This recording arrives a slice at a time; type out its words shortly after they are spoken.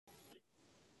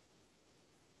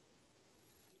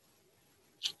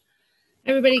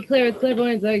Everybody, Claire with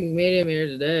Clairvoyance Psychic Medium here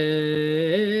today.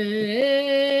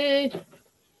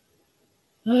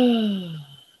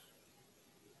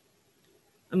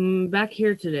 I'm back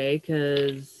here today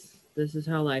because this is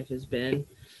how life has been.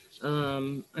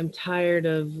 I'm tired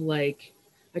of I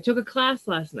took a class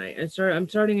last night. I'm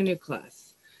starting a new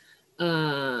class.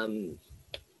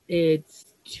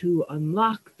 It's to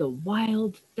unlock the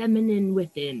wild feminine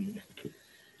within.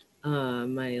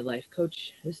 My life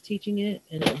coach is teaching it,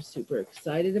 and I'm super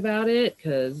excited about it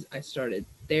because I started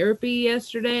therapy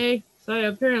yesterday. So I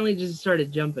apparently just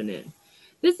started jumping in.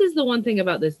 This is the one thing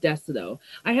about this desk, though.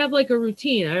 I have a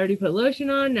routine. I already put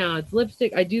lotion on. Now it's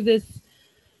lipstick. I do this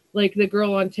like the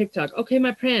girl on TikTok. Okay,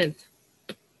 my pants.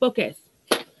 Focus.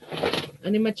 I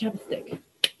need my chapstick.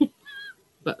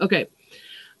 But okay.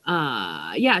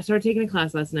 Yeah, I started taking a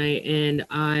class last night, and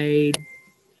I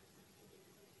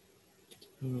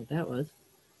don't know what that was.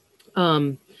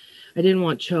 I didn't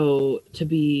want Cho to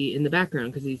be in the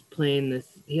background because he's playing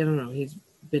this. I don't know. He's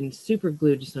been super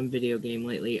glued to some video game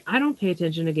lately. I don't pay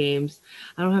attention to games.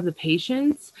 I don't have the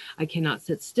patience. I cannot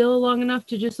sit still long enough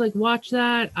to just watch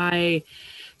that.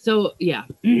 So yeah.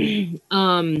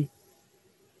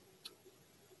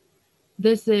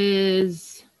 This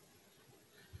is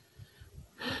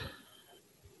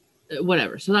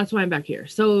whatever. So that's why I'm back here.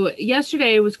 So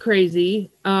yesterday was crazy.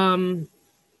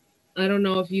 I don't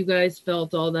know if you guys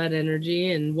felt all that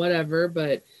energy and whatever,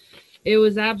 but it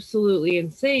was absolutely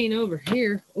insane over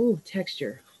here. Oh,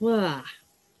 texture. Wow.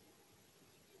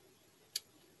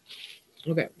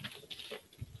 Okay.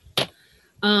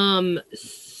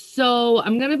 So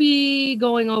I'm going to be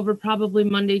going over probably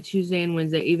Monday, Tuesday, and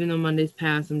Wednesday, even though Monday's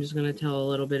past. I'm just going to tell a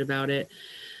little bit about it.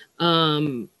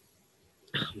 Oh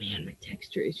man, my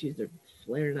texture issues are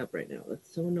flaring up right now.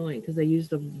 It's so annoying because I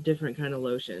used a different kind of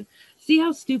lotion. See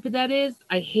how stupid that is?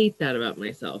 I hate that about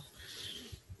myself.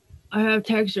 I have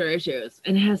texture issues,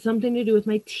 and it has something to do with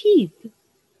my teeth. I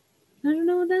don't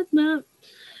know what that's about.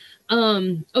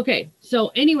 Okay.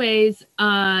 So anyways,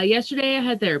 yesterday I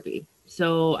had therapy.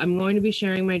 So I'm going to be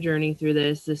sharing my journey through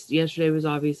this. Yesterday was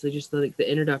obviously just the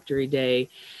introductory day,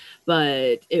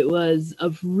 but it was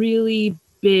a really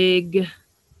big,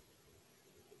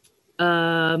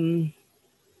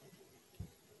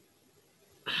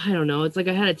 I don't know. It's like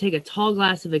I had to take a tall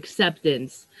glass of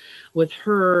acceptance with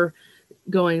her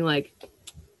going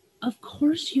of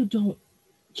course you don't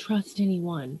trust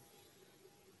anyone.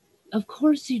 Of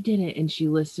course you didn't. And she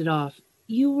listed off,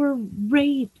 you were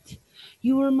raped.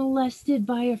 You were molested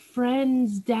by a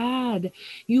friend's dad.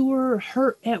 You were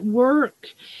hurt at work.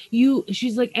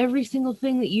 She's like, every single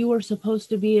thing that you were supposed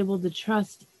to be able to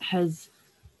trust has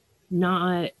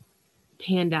not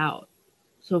panned out.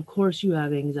 So of course you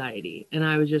have anxiety. And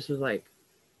I was like,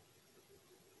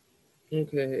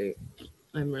 okay,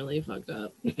 I'm really fucked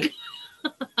up.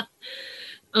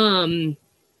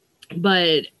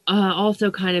 But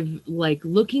also kind of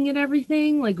looking at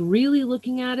everything, really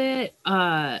looking at it,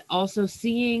 also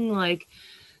seeing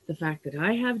the fact that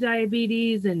I have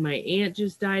diabetes and my aunt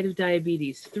just died of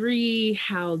diabetes 3,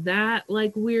 how that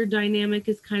weird dynamic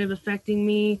is kind of affecting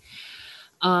me.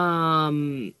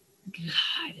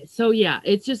 God. So yeah,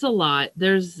 it's just a lot.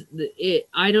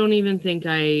 I don't even think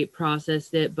I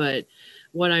processed it, but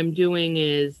what I'm doing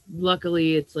is,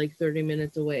 luckily it's 30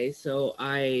 minutes away, so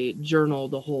I journal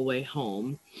the whole way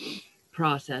home,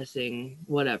 processing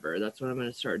whatever. That's what I'm going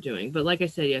to start doing. But like I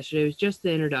said yesterday, it was just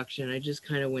the introduction. I just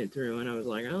kind of went through and I was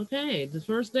like, okay, the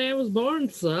first day I was born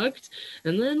sucked,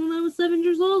 and then when I was 7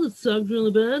 years old it sucked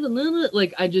really bad, and then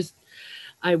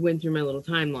I went through my little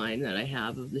timeline that I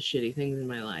have of the shitty things in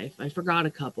my life. I forgot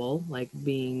a couple, like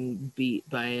being beat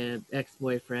by an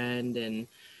ex-boyfriend and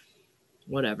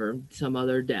whatever, some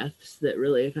other deaths that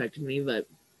really affected me. But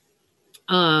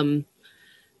I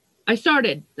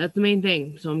started. That's the main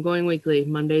thing. So I'm going weekly.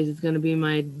 Mondays is going to be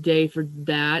my day for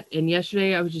that. And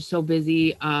yesterday I was just so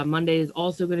busy. Monday is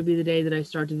also going to be the day that I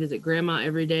start to visit grandma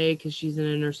every day because she's in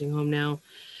a nursing home now.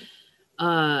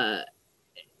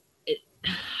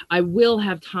 I will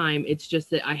have time. It's just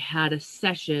that I had a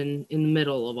session in the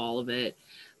middle of all of it.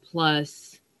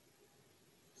 Plus,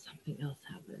 something else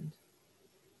happened.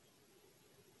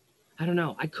 I don't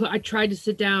know. I tried to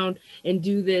sit down and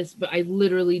do this, but I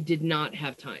literally did not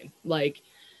have time.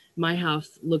 My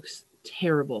house looks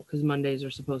terrible because Mondays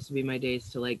are supposed to be my days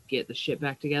to get the shit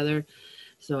back together.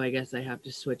 So I guess I have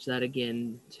to switch that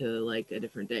again to a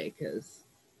different day because.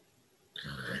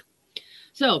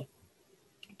 So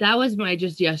that was my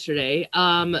just yesterday.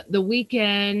 The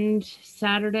weekend,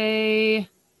 Saturday,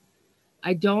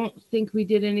 I don't think we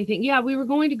did anything. Yeah, we were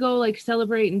going to go like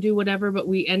celebrate and do whatever, but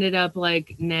we ended up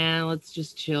like, nah, let's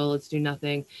just chill. Let's do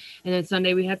nothing. And then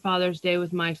Sunday we had Father's Day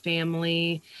with my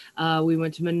family. We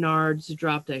went to Menards,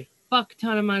 dropped a fuck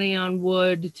ton of money on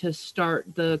wood to start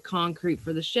the concrete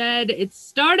for the shed. It's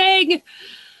starting.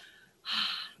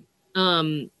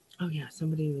 Oh yeah,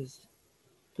 somebody was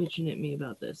bitching at me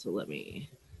about this. So let me,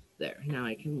 there, now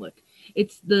I can look.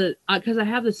 It's the, because I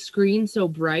have the screen so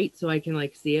bright so I can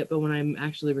like see it, but when I'm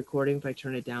actually recording, if I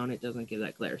turn it down, it doesn't give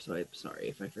that glare. So I'm sorry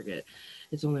if I forget.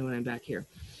 It's only when I'm back here.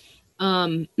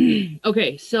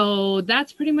 Okay, so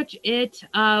that's pretty much it.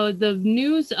 The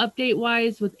news update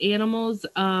wise with animals,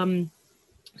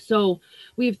 so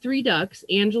we have 3 ducks.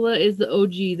 Angela is the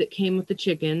OG that came with the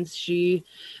chickens.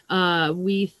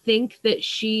 We think that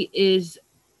she is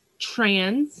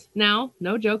trans now.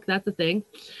 No joke, that's a thing.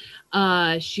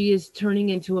 She is turning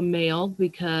into a male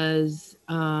because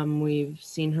we've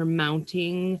seen her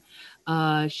mounting.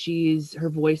 Her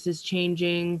voice is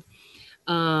changing.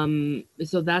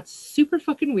 So that's super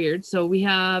fucking weird. So we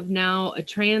have now a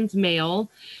trans male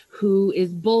who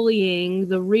is bullying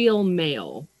the real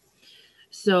male.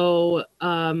 So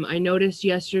I noticed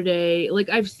yesterday, like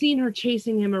I've seen her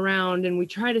chasing him around and we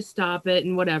try to stop it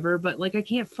and whatever, but like I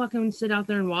can't fucking sit out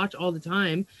there and watch all the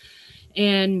time.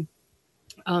 And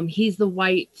he's the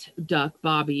white duck,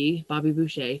 Bobby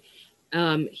Boucher.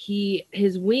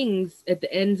 His wings at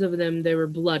the ends of them, they were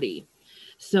bloody.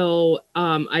 So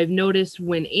I've noticed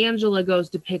when Angela goes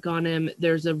to pick on him,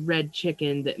 there's a red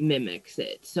chicken that mimics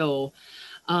it. So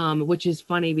which is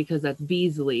funny because that's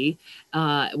Beasley,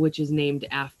 which is named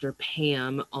after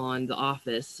Pam on The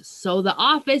Office. So the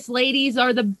Office ladies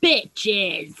are the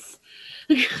bitches.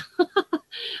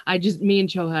 Me and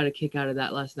Cho had a kick out of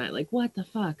that last night. Like, what the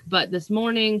fuck? But this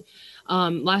morning,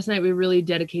 last night, we really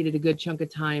dedicated a good chunk of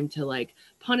time to like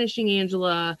punishing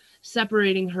Angela,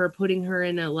 separating her, putting her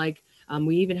in a like,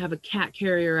 we even have a cat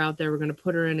carrier out there. We're going to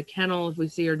put her in a kennel if we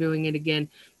see her doing it again.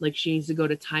 Like she needs to go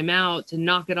to timeout to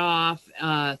knock it off.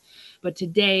 But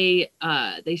today,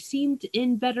 they seemed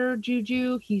in better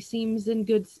juju. He seems in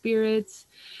good spirits.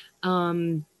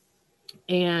 And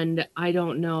I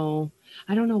don't know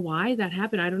why that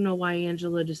happened. I don't know why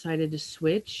Angela decided to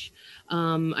switch.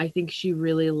 I think she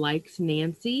really likes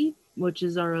Nancy, which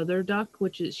is our other duck,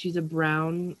 she's a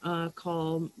brown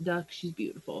call duck. She's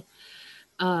beautiful.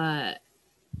 I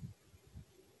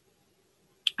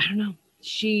don't know.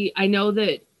 I know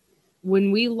that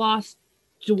when we lost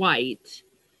Dwight,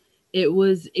 it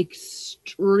was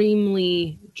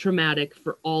extremely traumatic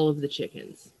for all of the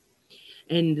chickens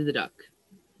and the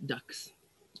ducks.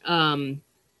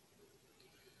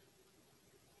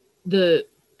 The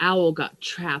owl got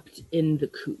trapped in the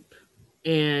coop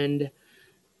and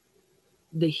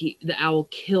the owl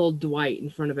killed Dwight in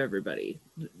front of everybody.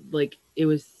 Like it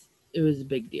was a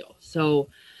big deal. So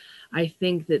I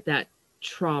think that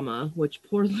trauma, which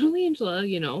poor little Angela,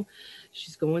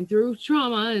 she's going through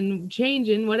trauma and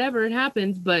changing, whatever it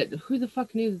happens, but who the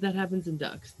fuck knew that happens in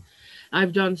ducks?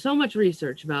 I've done so much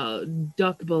research about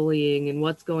duck bullying and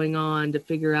what's going on to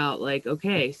figure out like,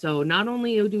 okay, so not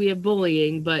only do we have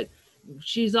bullying, but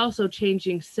she's also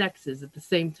changing sexes at the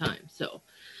same time. So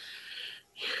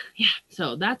yeah,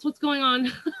 so that's what's going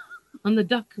on on the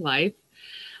duck life.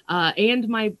 And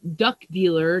my duck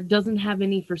dealer doesn't have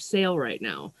any for sale right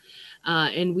now.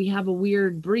 And we have a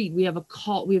weird breed. We have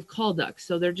call ducks.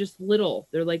 So they're just little.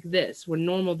 They're like this, when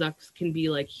normal ducks can be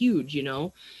like huge,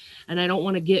 And I don't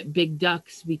want to get big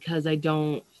ducks because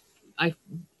every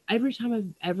time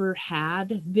I've ever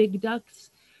had big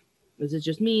ducks, this is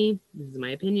just me, this is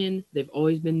my opinion, they've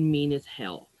always been mean as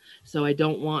hell. So I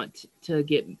don't want to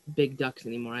get big ducks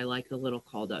anymore. I like the little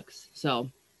call ducks. So,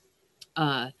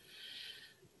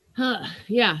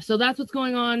 yeah, so that's what's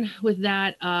going on with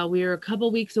that. We're a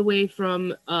couple weeks away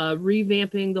from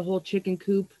revamping the whole chicken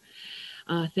coop.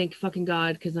 Thank fucking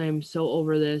God, because I'm so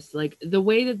over this. Like the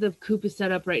way that the coop is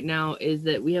set up right now is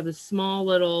that we have a small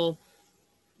little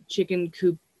chicken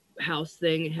coop house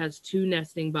thing. It has 2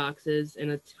 nesting boxes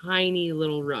and a tiny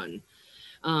little run.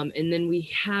 And then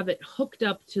we have it hooked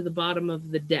up to the bottom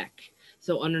of the deck.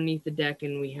 So underneath the deck,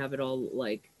 and we have it all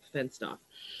like fenced off.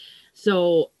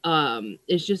 So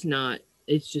it's just not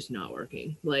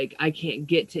working. Like I can't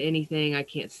get to anything. I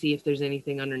can't see if there's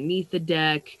anything underneath the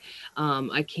deck.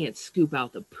 I can't scoop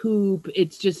out the poop.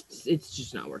 It's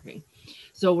just not working.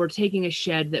 So we're taking a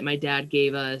shed that my dad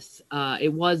gave us.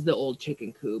 It was the old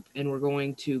chicken coop, and we're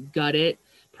going to gut it,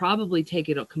 probably take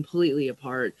it completely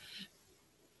apart,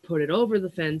 put it over the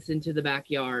fence into the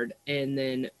backyard, and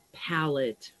then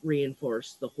pallet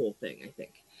reinforce the whole thing, I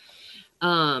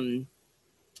think.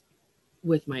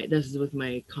 this is with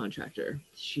my contractor.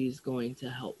 She's going to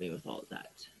help me with all of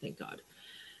that. Thank God.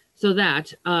 So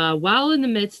that while in the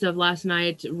midst of last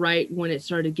night, right when it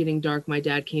started getting dark, my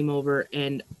dad came over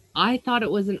and I thought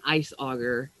it was an ice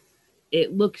auger.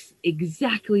 It looks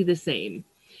exactly the same.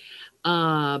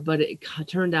 But it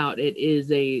turned out it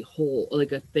is a hole,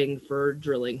 like a thing for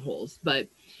drilling holes. But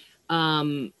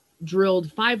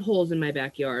drilled 5 holes in my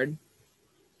backyard,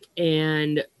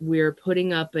 and we're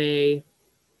putting up a,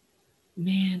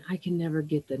 man, I can never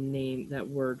get the name, that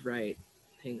word right.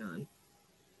 Hang on.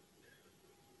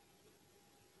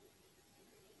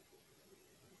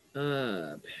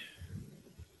 Uh,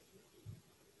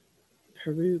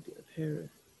 Peru, Peru.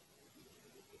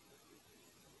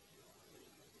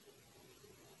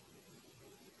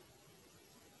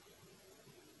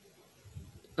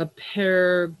 A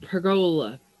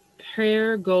pergola,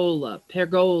 pergola,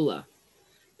 pergola,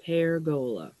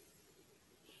 pergola,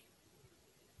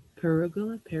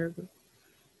 pergola, pergola.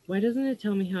 Why doesn't it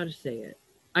tell me how to say it?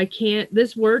 I can't.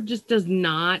 This word just does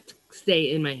not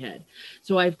stay in my head.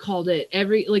 So I've called it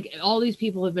like all these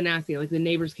people have been asking. Like the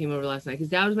neighbors came over last night because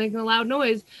Dad was making a loud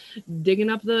noise, digging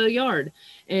up the yard,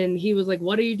 and he was like,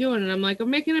 "What are you doing?" And I'm like, "I'm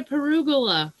making a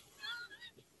pergola."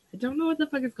 I don't know what the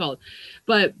fuck it's called,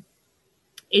 but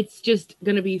it's just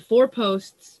going to be 4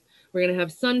 posts. We're going to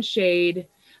have sunshade.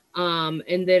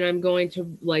 And then I'm going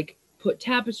to like put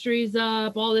tapestries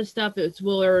up, all this stuff. It's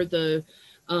where the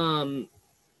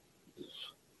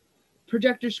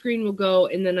projector screen will go.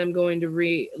 And then I'm going to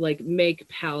make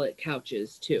pallet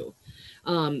couches too.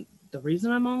 The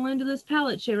reason I'm all into this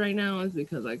pallet shit right now is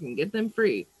because I can get them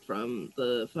free from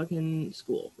the fucking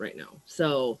school right now.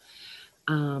 So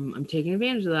I'm taking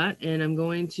advantage of that, and I'm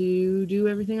going to do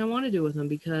everything I want to do with them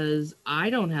because I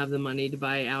don't have the money to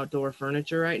buy outdoor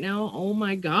furniture right now. Oh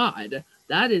my God,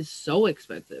 that is so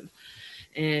expensive.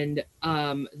 And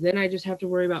then I just have to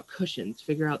worry about cushions,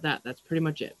 figure out that. That's pretty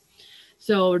much it.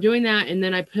 So we're doing that, and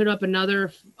then I put up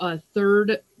another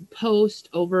third post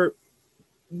over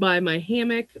by my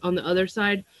hammock on the other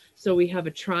side. So we have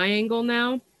a triangle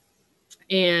now,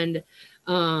 and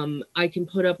I can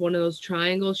put up one of those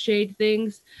triangle shade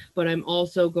things, but I'm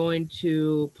also going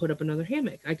to put up another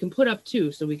hammock. I can put up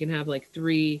 2 so we can have like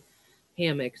 3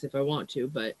 hammocks if I want to,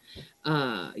 but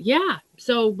yeah,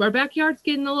 so our backyard's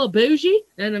getting a little bougie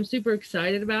and I'm super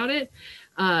excited about it.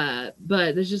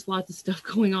 But there's just lots of stuff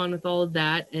going on with all of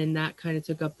that, and that kind of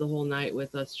took up the whole night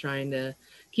with us trying to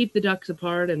keep the ducks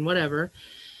apart and whatever.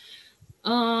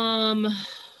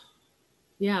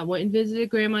 Yeah, went and visited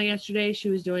grandma yesterday.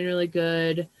 She was doing really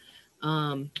good.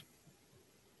 I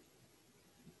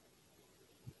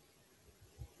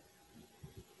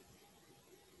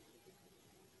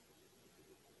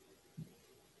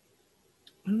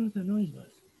don't know what that noise was.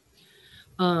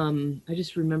 I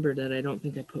just remembered that I don't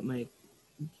think I put my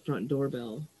front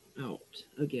doorbell out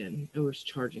again. I was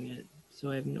charging it, so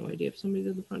I have no idea if somebody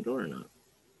did the front door or not.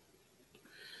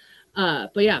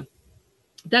 But yeah,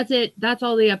 that's it. That's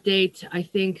all the update. I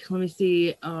think. Let me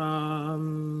see.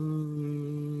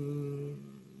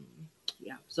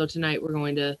 Yeah. So tonight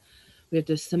we have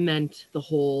to cement the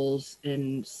holes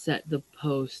and set the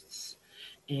posts,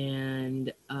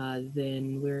 and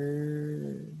then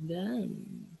we're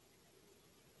done.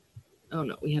 Oh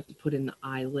no, we have to put in the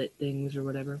eyelet things or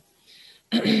whatever.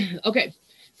 Okay,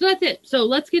 so that's it. So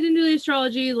let's get into the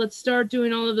astrology. Let's start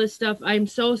doing all of this stuff. I'm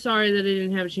so sorry that I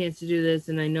didn't have a chance to do this,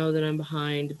 and I know that I'm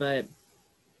behind, but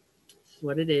it's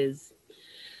what it is.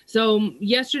 So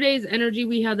yesterday's energy,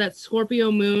 we had that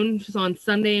Scorpio moon on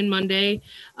Sunday and Monday.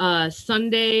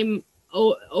 Sunday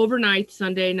overnight,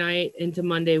 Sunday night into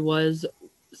Monday was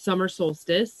summer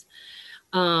solstice.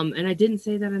 And I didn't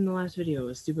say that in the last video. It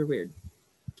was super weird.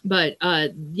 But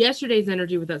yesterday's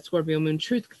energy with that Scorpio moon,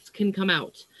 truth can come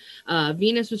out.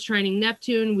 Venus was trining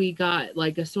Neptune. We got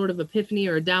like a sort of epiphany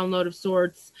or a download of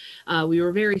sorts. We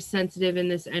were very sensitive in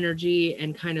this energy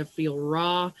and kind of feel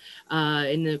raw,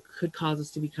 and it could cause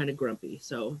us to be kind of grumpy.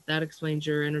 So that explains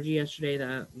your energy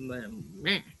yesterday.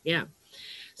 Yeah.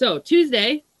 So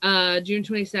Tuesday, June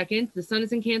 22nd, the sun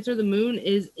is in Cancer. The moon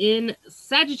is in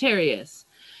Sagittarius.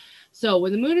 So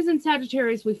when the moon is in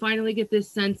Sagittarius, we finally get this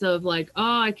sense of like,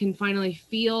 oh, I can finally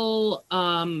feel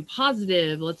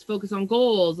positive. Let's focus on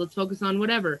goals. Let's focus on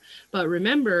whatever. But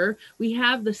remember, we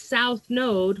have the South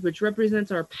Node, which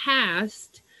represents our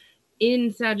past,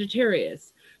 in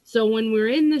Sagittarius. So when we're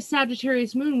in the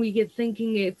Sagittarius moon, we get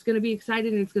thinking it's going to be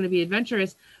exciting and it's going to be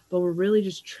adventurous, but we're really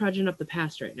just trudging up the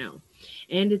past right now.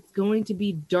 And it's going to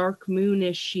be dark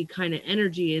moonish kind of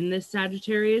energy in this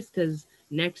Sagittarius because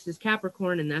next is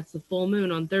Capricorn, and that's the full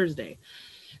moon on Thursday.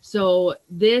 So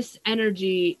this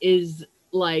energy is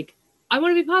like I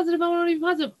want to be positive. I want to be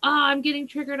positive. Ah, I'm getting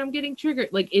triggered. I'm getting triggered.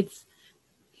 Like it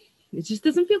just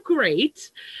doesn't feel great.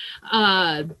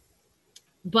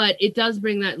 But it does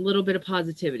bring that little bit of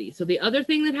positivity. So the other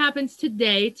thing that happens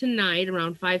tonight,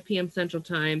 around 5 p.m. Central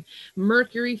Time,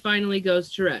 Mercury finally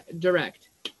goes direct.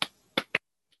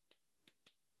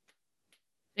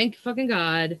 Thank fucking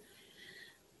God.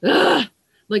 Ugh!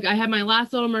 Like I had my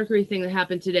last little Mercury thing that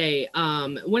happened today.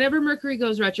 Whenever Mercury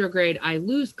goes retrograde, I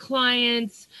lose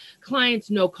clients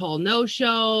no call, no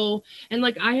show. And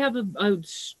like I have a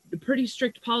pretty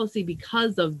strict policy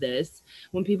because of this.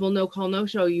 When people no call, no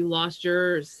show, you lost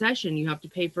your session. You have to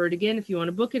pay for it again if you want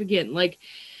to book it again. Like,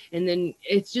 and then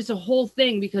it's just a whole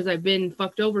thing because I've been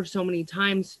fucked over so many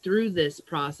times through this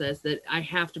process that I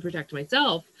have to protect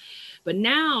myself. But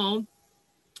now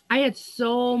I had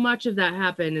so much of that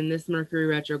happen in this Mercury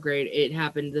retrograde. It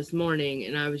happened this morning,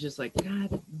 and I was just like,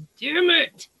 God damn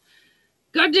it.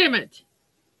 God damn it.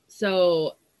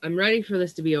 So I'm ready for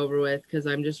this to be over with because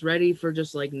I'm just ready for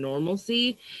just like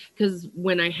normalcy. Because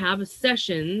when I have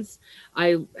sessions,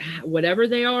 whatever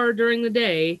they are during the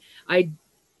day, I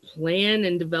plan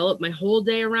and develop my whole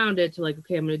day around it to like,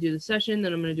 okay, I'm going to do the session,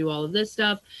 then I'm going to do all of this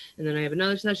stuff, and then I have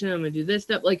another session, I'm going to do this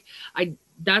stuff. Like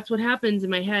that's what happens in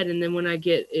my head. And then when I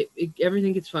get it,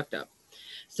 everything gets fucked up.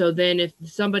 So then if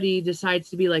somebody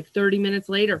decides to be like 30 minutes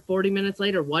late or 40 minutes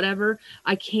late or whatever,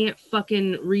 I can't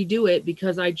fucking redo it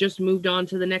because I just moved on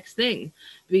to the next thing.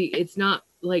 It's not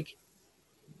like,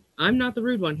 I'm not the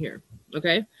rude one here.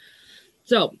 Okay.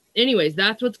 So anyways,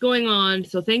 that's what's going on.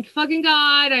 So thank fucking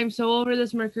God. I'm so over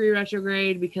this Mercury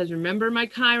retrograde because remember my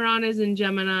Chiron is in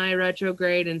Gemini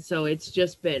retrograde. And so it's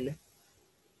just been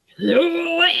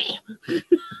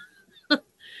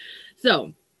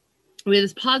so we have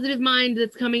this positive mind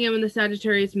that's coming in with the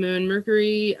Sagittarius moon.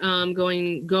 Mercury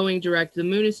going direct. The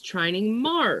moon is trining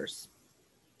Mars.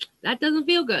 That doesn't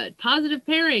feel good. Positive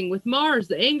pairing with Mars,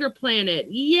 the anger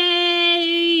planet.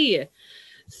 Yay!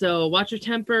 So watch your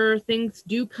temper. Things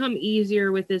do come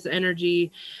easier with this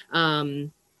energy.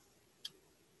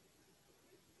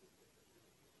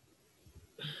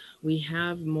 We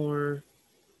have more.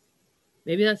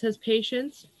 Maybe that says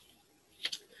patience.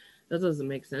 That doesn't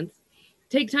make sense.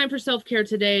 Take time for self-care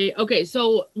today. Okay,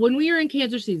 so when we are in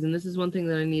Cancer season, this is one thing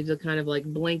that I need to kind of like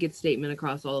blanket statement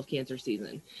across all of Cancer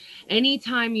season.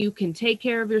 Anytime you can take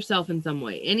care of yourself in some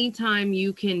way, anytime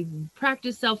you can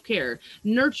practice self-care,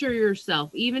 nurture yourself,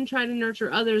 even try to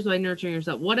nurture others by nurturing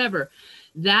yourself, whatever,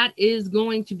 that is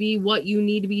going to be what you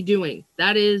need to be doing.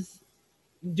 That is,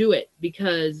 do it,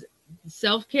 because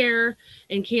self-care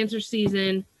in Cancer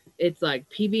season, it's like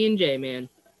PB&J, man.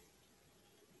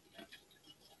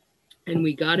 And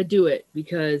we got to do it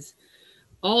because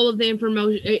all of the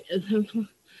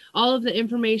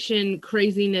information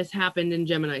craziness happened in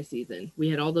Gemini season. We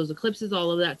had all those eclipses,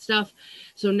 all of that stuff.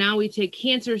 So now we take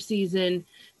Cancer season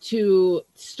to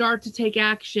start to take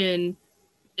action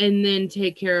and then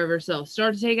take care of ourselves.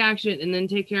 Start to take action and then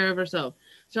take care of ourselves.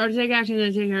 Start to take action and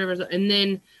then take care of ourselves. And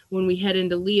then when we head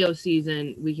into Leo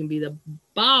season, we can be the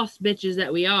boss bitches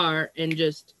that we are and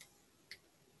just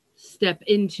step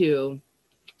into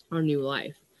our new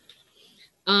life.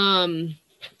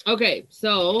 Okay,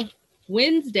 so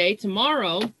Wednesday,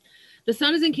 tomorrow, the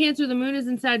sun is in Cancer, the moon is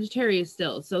in Sagittarius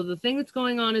still. So the thing that's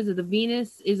going on is that the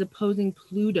Venus is opposing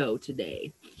Pluto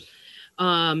today.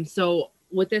 So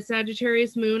with the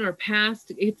Sagittarius moon, our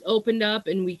past, it's opened up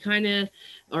and we kind of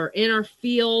are in our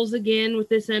feels again with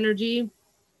this energy.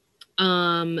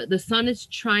 The sun is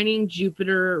trining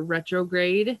Jupiter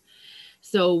retrograde.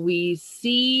 So we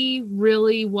see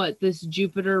really what this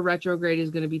Jupiter retrograde is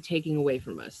going to be taking away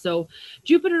from us. So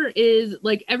Jupiter is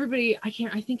like everybody,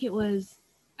 maybe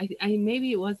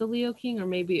it was the Leo King or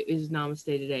maybe it is Namaste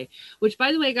today, which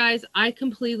by the way, guys, I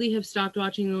completely have stopped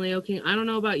watching the Leo King. I don't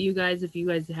know about you guys. If you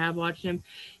guys have watched him,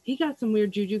 he got some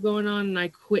weird juju going on and I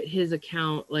quit his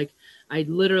account. Like I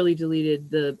literally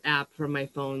deleted the app from my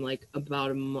phone, like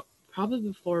about probably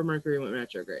before Mercury went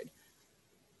retrograde.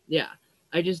 Yeah.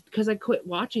 Because I quit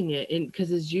watching it and because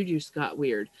his juju got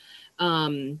weird.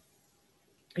 I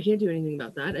can't do anything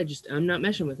about that. I'm not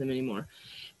meshing with him anymore.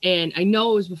 And I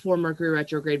know it was before Mercury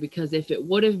retrograde because if it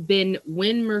would have been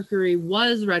when Mercury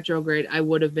was retrograde, I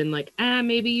would have been like,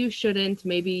 maybe you shouldn't.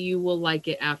 Maybe you will like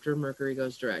it after Mercury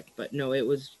goes direct. But no, it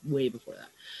was way before that.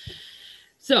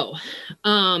 So,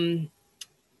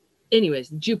 anyways,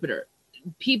 Jupiter.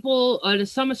 People,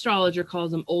 some astrologer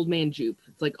calls him Old Man Jupe.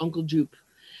 It's like Uncle Jupe.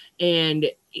 And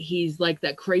he's like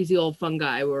that crazy old fun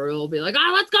guy where he'll be like,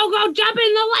 let's go jump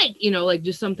in the lake, like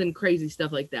just something crazy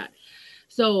stuff like that.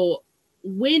 So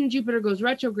when Jupiter goes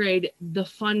retrograde, the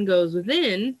fun goes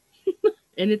within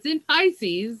and it's in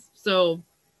Pisces. So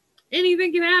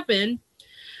anything can happen.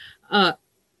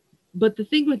 But the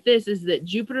thing with this is that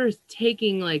Jupiter is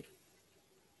taking like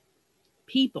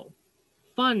people,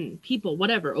 fun people,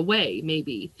 whatever, away,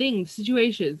 maybe things,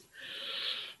 situations.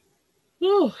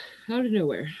 Oh, out of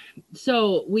nowhere.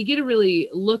 So we get to really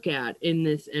look at in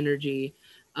this energy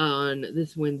on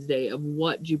this Wednesday of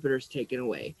what Jupiter's taken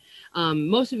away.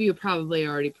 Most of you are probably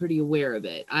already pretty aware of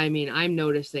it. I mean, I'm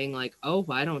noticing like, oh,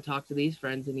 I don't talk to these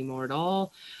friends anymore at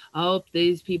all. Oh,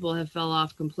 these people have fell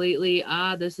off completely.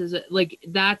 This is like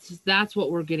that's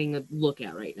what we're getting a look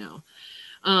at right now.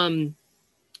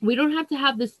 We don't have to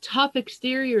have this tough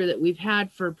exterior that we've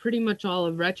had for pretty much all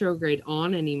of retrograde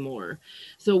on anymore.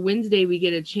 So Wednesday we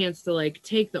get a chance to like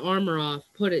take the armor off,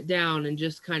 put it down, and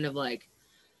just kind of like,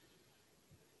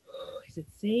 is it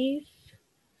safe?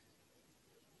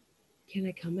 Can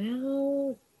I come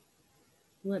out?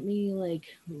 Let me like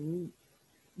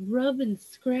rub and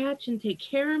scratch and take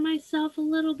care of myself a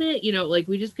little bit. You know, like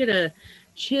we just get to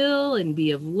chill and be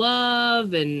of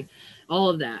love and all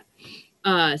of that.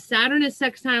 Saturn is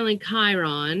sextiling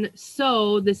Chiron.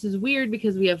 So this is weird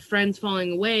because we have friends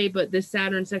falling away, but this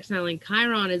Saturn sextiling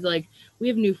Chiron is like, we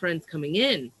have new friends coming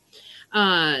in.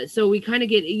 So we kind of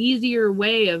get easier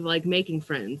way of like making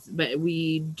friends, but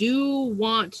we do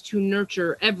want to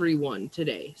nurture everyone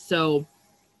today. So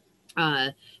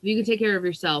if you can take care of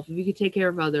yourself, if you can take care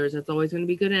of others, that's always going to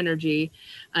be good energy.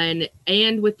 And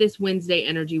with this Wednesday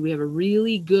energy, we have a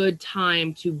really good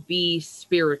time to be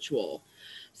spiritual.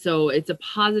 So it's a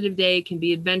positive day, can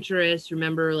be adventurous.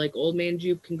 Remember, like old man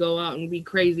Jupe can go out and be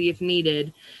crazy if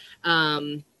needed.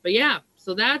 But yeah,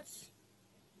 so that's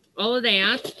all of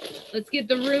that. Let's get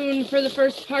the rune for the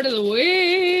first part of the week.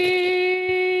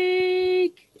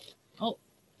 Oh,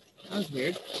 that was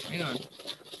weird. Hang on.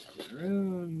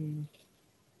 Rune.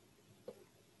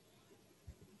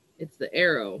 It's the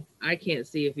arrow. I can't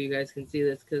see if you guys can see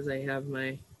this because I have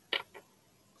my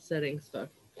settings stuck.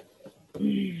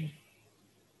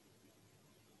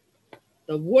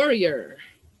 The warrior.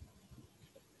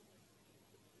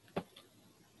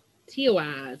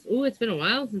 Tiwaz. Ooh, it's been a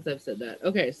while since I've said that.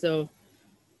 Okay, so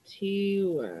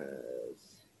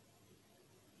Tiwaz.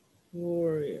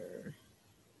 Warrior.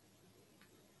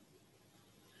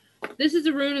 This is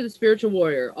a rune of the spiritual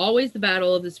warrior. Always the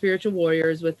battle of the spiritual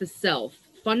warriors with the self,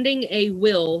 funding a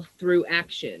will through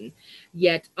action,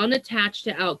 yet unattached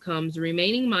to outcomes,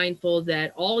 remaining mindful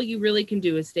that all you really can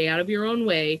do is stay out of your own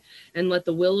way and let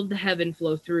the will of the heaven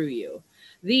flow through you.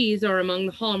 These are among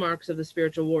the hallmarks of the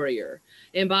spiritual warrior.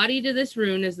 Embodied to this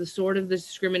rune is the sword of the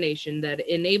discrimination that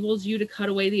enables you to cut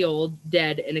away the old,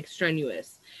 dead, and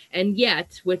extraneous. And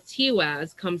yet, with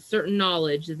Tiwaz comes certain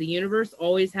knowledge that the universe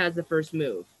always has the first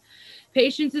move.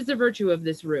 Patience is a virtue of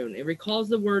this rune. It recalls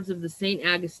the words of the Saint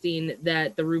Augustine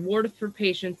that the reward for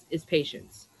patience is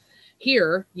patience.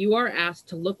 Here, you are asked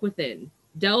to look within,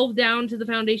 delve down to the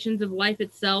foundations of life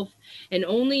itself, and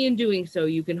only in doing so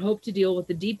you can hope to deal with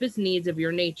the deepest needs of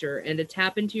your nature and to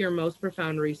tap into your most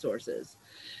profound resources.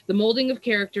 The molding of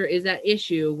character is at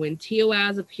issue when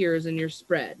Tiwaz appears in your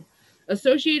spread.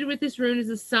 Associated with this rune is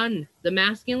the sun, the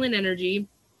masculine energy,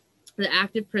 the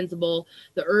active principle,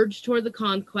 the urge toward the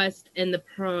conquest, and the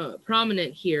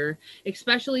prominent here,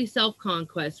 especially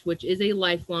self-conquest, which is a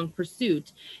lifelong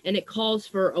pursuit, and it calls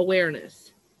for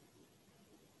awareness,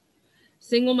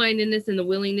 single-mindedness, and the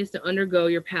willingness to undergo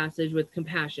your passage with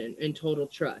compassion and total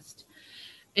trust.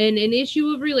 In an issue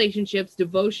of relationships,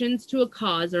 devotions to a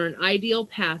cause, or an ideal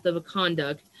path of a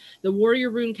conduct, the warrior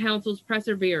rune counsels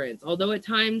perseverance, although at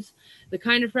times the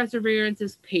kind of perseverance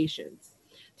is patience.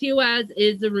 Tiwaz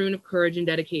is the rune of courage and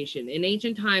dedication. In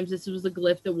ancient times, this was a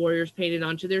glyph that warriors painted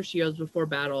onto their shields before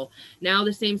battle. Now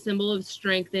the same symbol of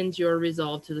strengthens your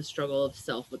resolve to the struggle of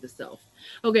self with the self.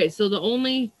 Okay, so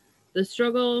the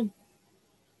struggle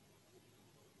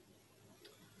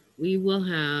we will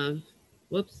have,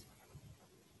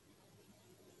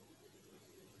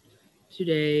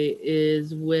 today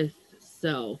is with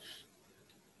self.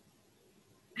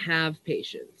 Have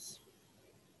patience.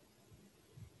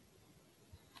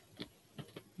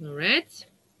 All right.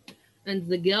 And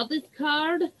the Geltis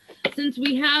card, since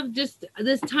we have just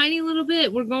this tiny little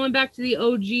bit, we're going back to the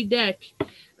OG deck.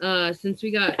 Since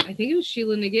we got, I think it was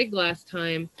Sheila Nagig last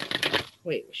time.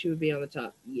 Wait, she would be on the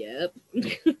top. Yep.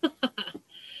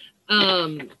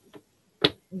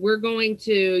 We're going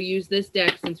to use this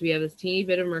deck since we have this teeny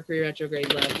bit of Mercury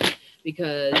retrograde left,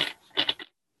 because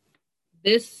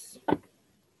this,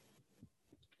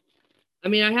 I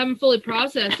mean, I haven't fully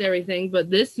processed everything, but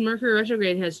this Mercury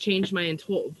retrograde has changed my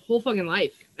whole fucking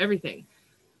life. Everything.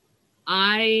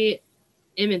 I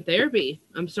am in therapy.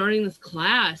 I'm starting this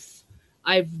class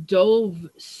I've dove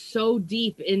so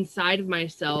deep inside of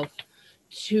myself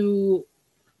to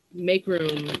make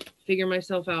room, figure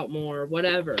myself out more,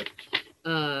 whatever.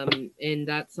 And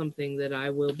that's something that I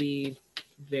will be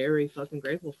very fucking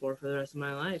grateful for the rest of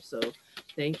my life. So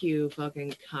thank you,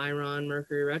 fucking Chiron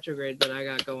Mercury retrograde that I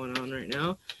got going on right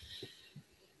now.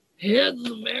 It's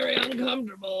very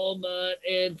uncomfortable, but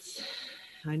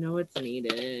I know it's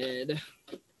needed.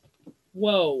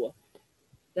 Whoa.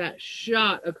 That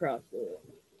shot across the room.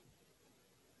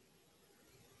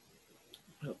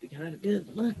 Hope you got a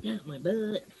good look at my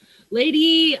butt.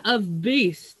 Lady of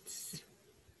Beasts.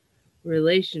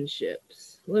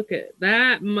 Relationships. Look at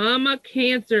that Mama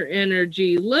Cancer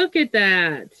energy. Look at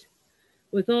that.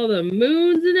 With all the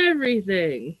moons and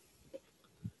everything.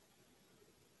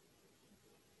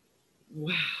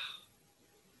 Wow.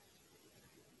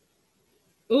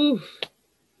 Oof.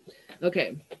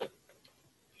 Okay.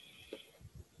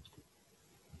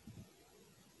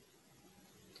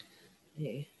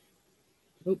 Hey.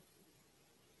 Oop.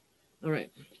 All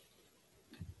right.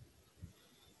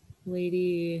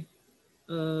 Lady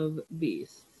of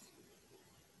Beasts.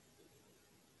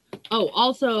 Oh,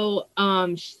 also,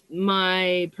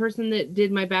 my person that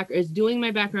did my back is doing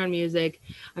my background music.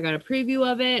 I got a preview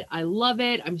of it. I love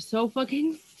it. I'm so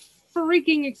fucking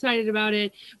freaking excited about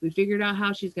it. We figured out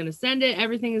how she's gonna send it.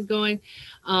 Everything is going.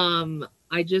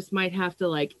 I just might have to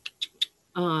like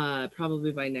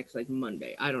probably by next like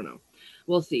Monday. I don't know.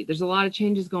 We'll see. There's a lot of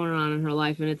changes going on in her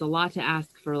life, and it's a lot to ask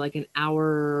for like an hour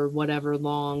or whatever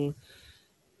long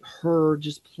her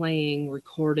just playing,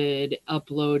 recorded,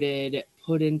 uploaded,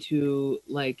 put into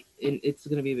like it's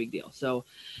gonna be a big deal. So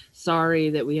sorry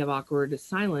that we have awkward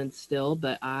silence still,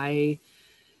 but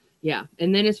yeah.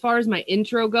 And then as far as my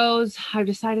intro goes, I've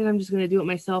decided I'm just going to do it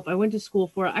myself. I went to school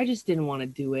for it. I just didn't want to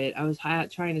do it. I was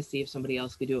trying to see if somebody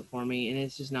else could do it for me, and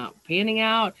it's just not panning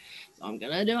out. So I'm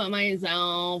going to do it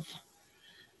myself.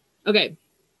 Okay.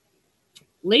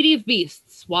 Lady of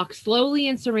Beasts, walk slowly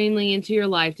and serenely into your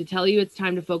life to tell you it's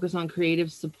time to focus on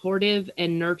creative, supportive,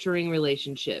 and nurturing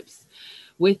relationships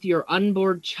with your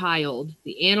unborn child,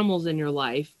 the animals in your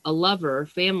life, a lover,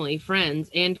 family, friends,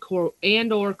 and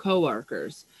or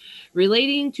coworkers.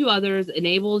 Relating to others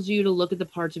enables you to look at the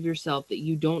parts of yourself that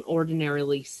you don't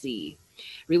ordinarily see.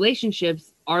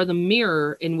 Relationships are the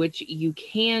mirror in which you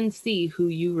can see who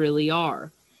you really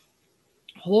are.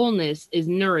 Wholeness is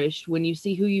nourished when you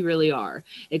see who you really are.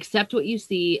 Accept what you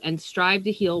see and strive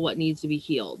to heal what needs to be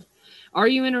healed. Are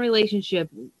you in a relationship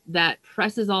that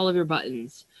presses all of your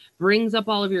buttons, brings up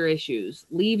all of your issues,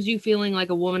 leaves you feeling like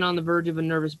a woman on the verge of a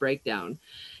nervous breakdown?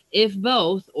 If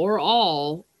both or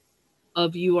all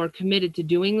of you are committed to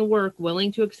doing the work,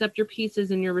 willing to accept your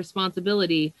pieces and your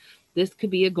responsibility, this could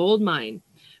be a gold mine.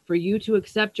 For you to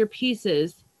accept your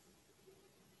pieces,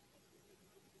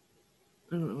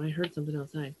 I don't know, I heard something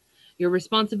outside. Your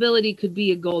responsibility could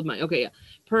be a gold mine. Okay, yeah.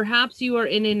 Perhaps you are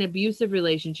in an abusive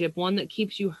relationship, one that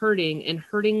keeps you hurting and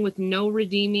hurting with no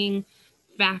redeeming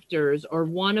factors, or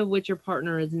one of which your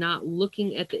partner is not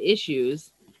looking at the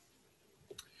issues.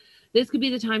 This could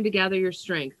be the time to gather your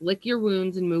strength, lick your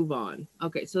wounds, and move on.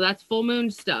 Okay, so that's full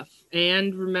moon stuff.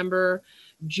 And remember,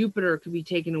 Jupiter could be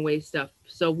taking away stuff.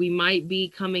 So we might be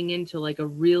coming into like a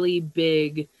really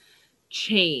big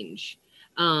change.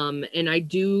 And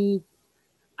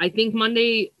I think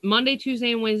Monday,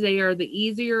 Tuesday, and Wednesday are the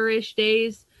easier-ish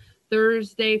days.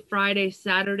 Thursday, Friday,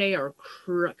 Saturday are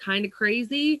kind of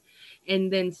crazy.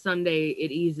 And then Sunday,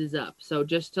 it eases up. So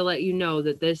just to let you know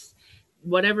that this,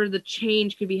 whatever the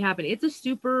change could be happening, it's a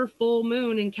super full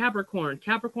moon in Capricorn.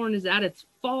 Capricorn is at its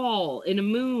fall in a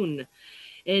moon,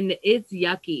 and it's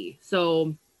yucky.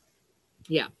 So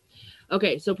yeah.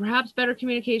 Okay, so perhaps better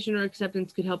communication or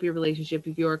acceptance could help your relationship.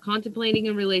 If you are contemplating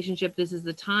a relationship, this is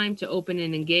the time to open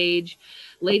and engage.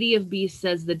 Lady of Beasts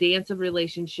says the dance of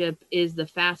relationship is the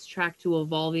fast track to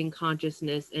evolving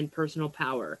consciousness and personal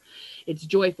power. It's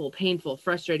joyful, painful,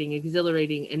 frustrating,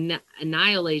 exhilarating, and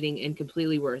annihilating, and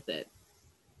completely worth it.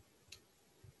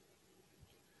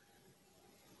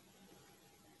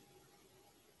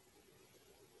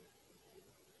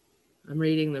 I'm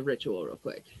reading the ritual real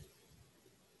quick.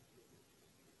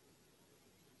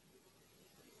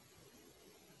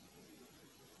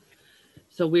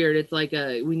 So weird. It's like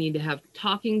we need to have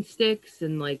talking sticks,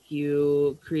 and like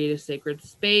you create a sacred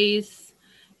space,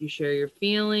 you share your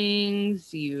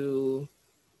feelings, yeah,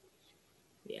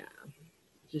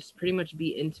 just pretty much be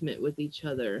intimate with each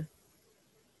other.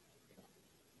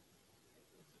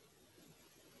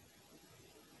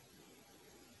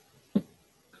 Oh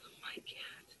my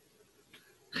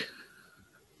cat.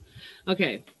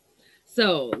 Okay,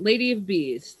 so Lady of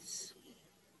Beasts.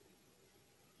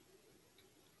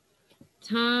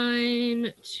 Time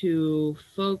to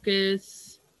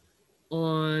focus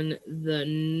on the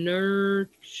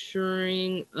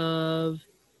nurturing of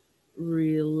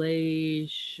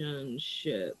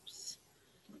relationships.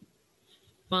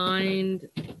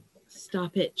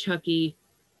 Stop it, Chucky.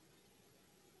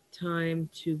 Time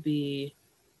to be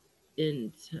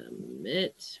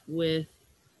intimate with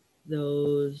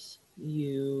those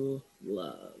you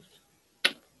love.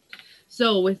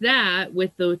 So with that,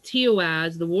 with the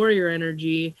TOAS, the warrior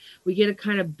energy, we get to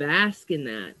kind of bask in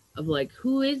that of like,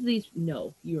 who is these?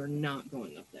 No, you are not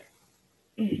going up there.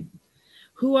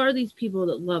 Who are these people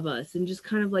that love us, and just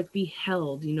kind of like be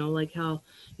held, like how,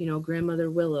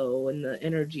 Grandmother Willow and the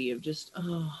energy of just,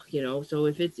 so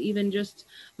if it's even just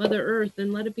Mother Earth,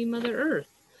 then let it be Mother Earth.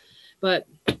 But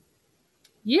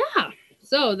yeah,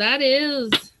 so that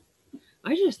is,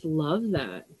 I just love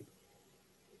that.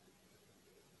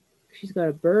 She's got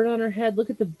a bird on her head. Look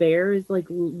at the bear is like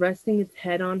resting its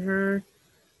head on her.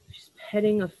 She's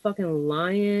petting a fucking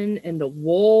lion and a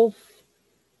wolf.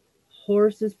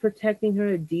 Horse is protecting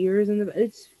her. Deer's in the.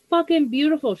 It's fucking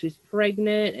beautiful. She's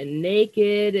pregnant and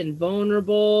naked and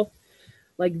vulnerable.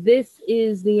 Like, this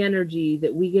is the energy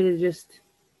that we get to just.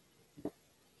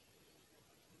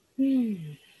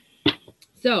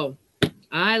 So,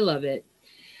 I love it.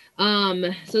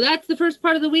 So that's the first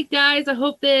part of the week, guys. I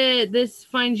hope that this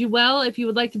finds you well. If you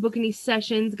would like to book any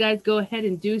sessions, guys, go ahead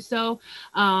and do so.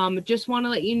 Just want to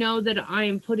let you know that I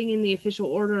am putting in the official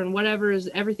order, and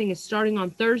everything is starting on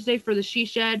Thursday for the She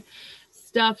Shed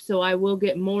stuff. So I will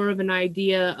get more of an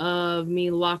idea of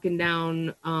me locking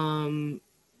down time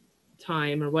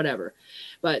or whatever.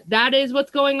 But that is what's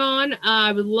going on.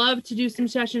 I would love to do some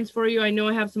sessions for you. I know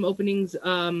I have some openings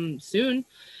soon.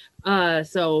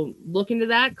 So look into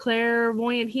that,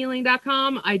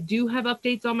 clairvoyanthealing.com. I do have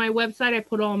updates on my website. I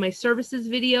put all my services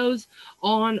videos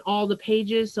on all the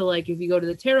pages. So like if you go to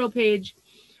the tarot page,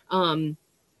 I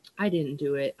didn't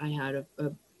do it. I had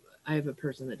I have a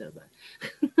person that does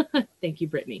that. Thank you,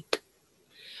 Brittany.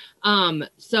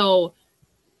 So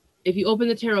if you open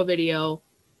the tarot video,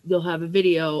 you'll have a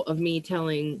video of me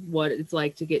telling what it's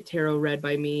like to get tarot read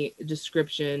by me,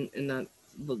 description, and that's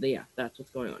what's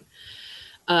going on.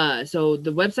 So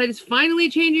the website is finally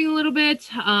changing a little bit.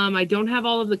 I don't have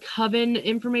all of the coven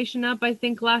information up, I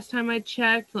think, last time I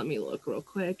checked. Let me look real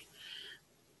quick.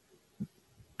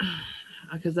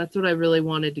 Because that's what I really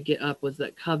wanted to get up, was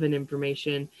that coven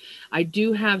information. I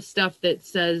do have stuff that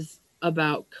says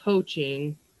about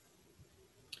coaching.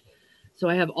 So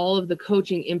I have all of the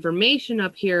coaching information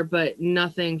up here, but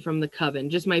nothing from the coven,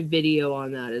 just my video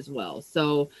on that as well.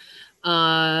 So,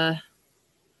 yeah,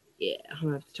 I'm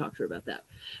gonna have to talk to her about that.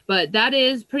 But that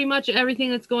is pretty much everything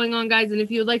that's going on, guys. And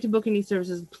if you would like to book any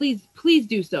services, please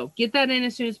do so. Get that in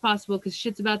as soon as possible, because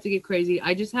shit's about to get crazy.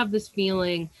 I just have this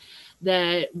feeling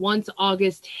that once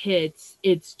August hits,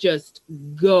 it's just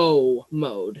go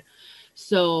mode.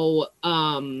 So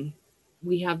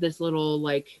we have this little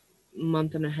like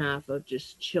month and a half of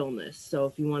just chillness. So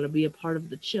if you want to be a part of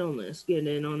the chillness, get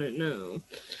in on it now.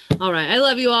 All right, I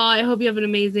love you all. I hope you have an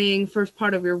amazing first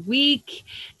part of your week,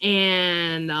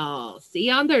 and I'll see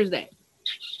you on Thursday.